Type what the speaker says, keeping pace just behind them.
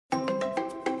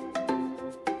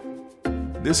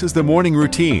This is the Morning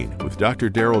Routine with Dr.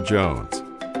 Daryl Jones.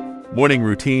 Morning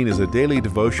Routine is a daily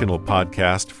devotional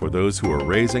podcast for those who are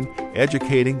raising,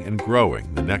 educating, and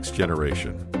growing the next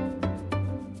generation.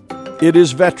 It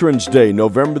is Veterans Day,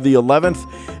 November the 11th,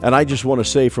 and I just want to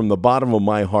say from the bottom of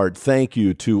my heart, thank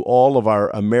you to all of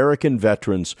our American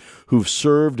veterans who've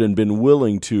served and been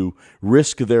willing to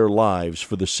risk their lives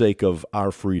for the sake of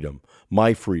our freedom,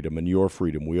 my freedom and your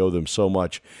freedom. We owe them so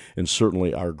much, and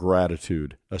certainly our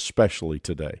gratitude, especially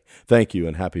today. Thank you,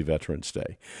 and happy Veterans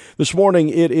Day. This morning,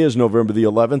 it is November the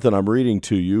 11th, and I'm reading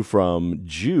to you from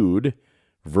Jude,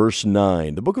 Verse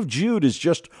 9. The book of Jude is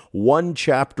just one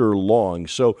chapter long,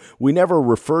 so we never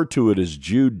refer to it as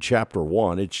Jude chapter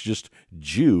 1. It's just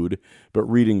Jude, but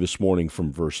reading this morning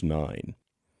from verse 9.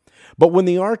 But when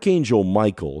the archangel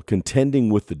Michael,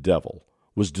 contending with the devil,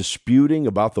 was disputing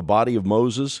about the body of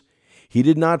Moses, he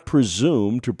did not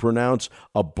presume to pronounce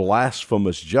a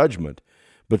blasphemous judgment,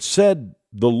 but said,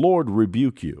 "The Lord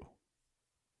rebuke you."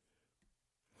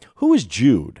 Who is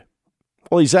Jude?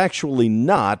 Well, he's actually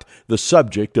not the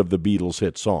subject of the Beatles'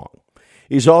 hit song.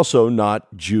 He's also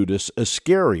not Judas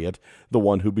Iscariot, the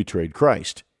one who betrayed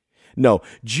Christ. No,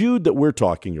 Jude that we're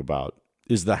talking about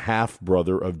is the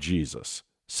half-brother of Jesus.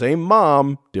 Same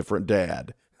mom, different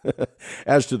dad.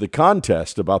 As to the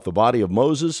contest about the body of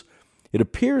Moses, it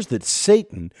appears that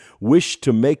Satan wished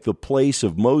to make the place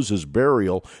of Moses'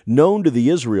 burial known to the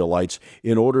Israelites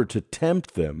in order to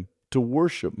tempt them to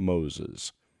worship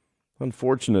Moses.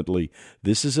 Unfortunately,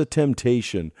 this is a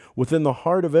temptation within the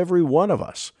heart of every one of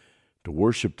us to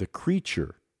worship the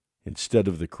creature instead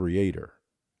of the Creator.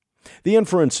 The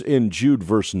inference in Jude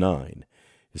verse 9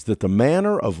 is that the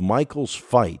manner of Michael's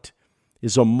fight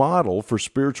is a model for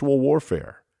spiritual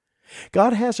warfare.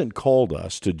 God hasn't called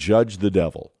us to judge the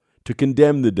devil, to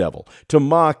condemn the devil, to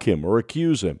mock him or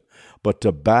accuse him, but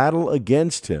to battle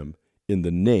against him in the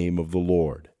name of the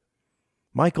Lord.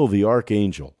 Michael the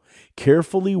archangel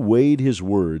carefully weighed his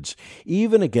words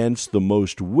even against the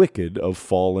most wicked of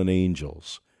fallen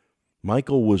angels.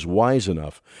 Michael was wise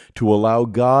enough to allow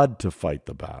God to fight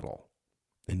the battle,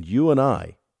 and you and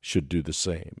I should do the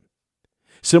same.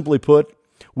 Simply put,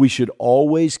 we should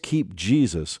always keep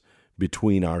Jesus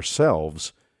between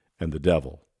ourselves and the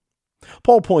devil.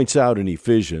 Paul points out in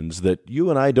Ephesians that you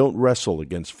and I don't wrestle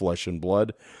against flesh and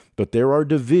blood, but there are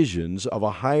divisions of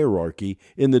a hierarchy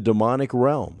in the demonic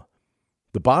realm.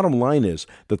 The bottom line is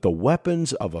that the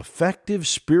weapons of effective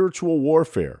spiritual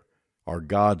warfare are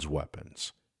God's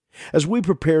weapons. As we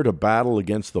prepare to battle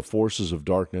against the forces of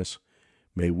darkness,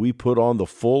 may we put on the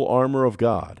full armor of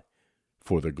God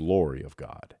for the glory of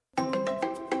God.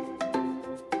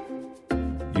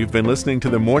 You've been listening to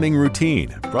the Morning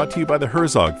Routine, brought to you by the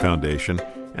Herzog Foundation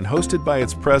and hosted by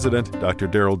its president, Dr.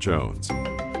 Daryl Jones.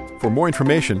 For more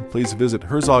information, please visit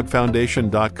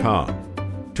herzogfoundation.com.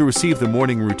 To receive the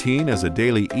Morning Routine as a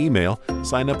daily email,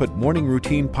 sign up at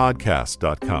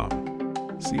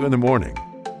morningroutinepodcast.com. See you in the morning.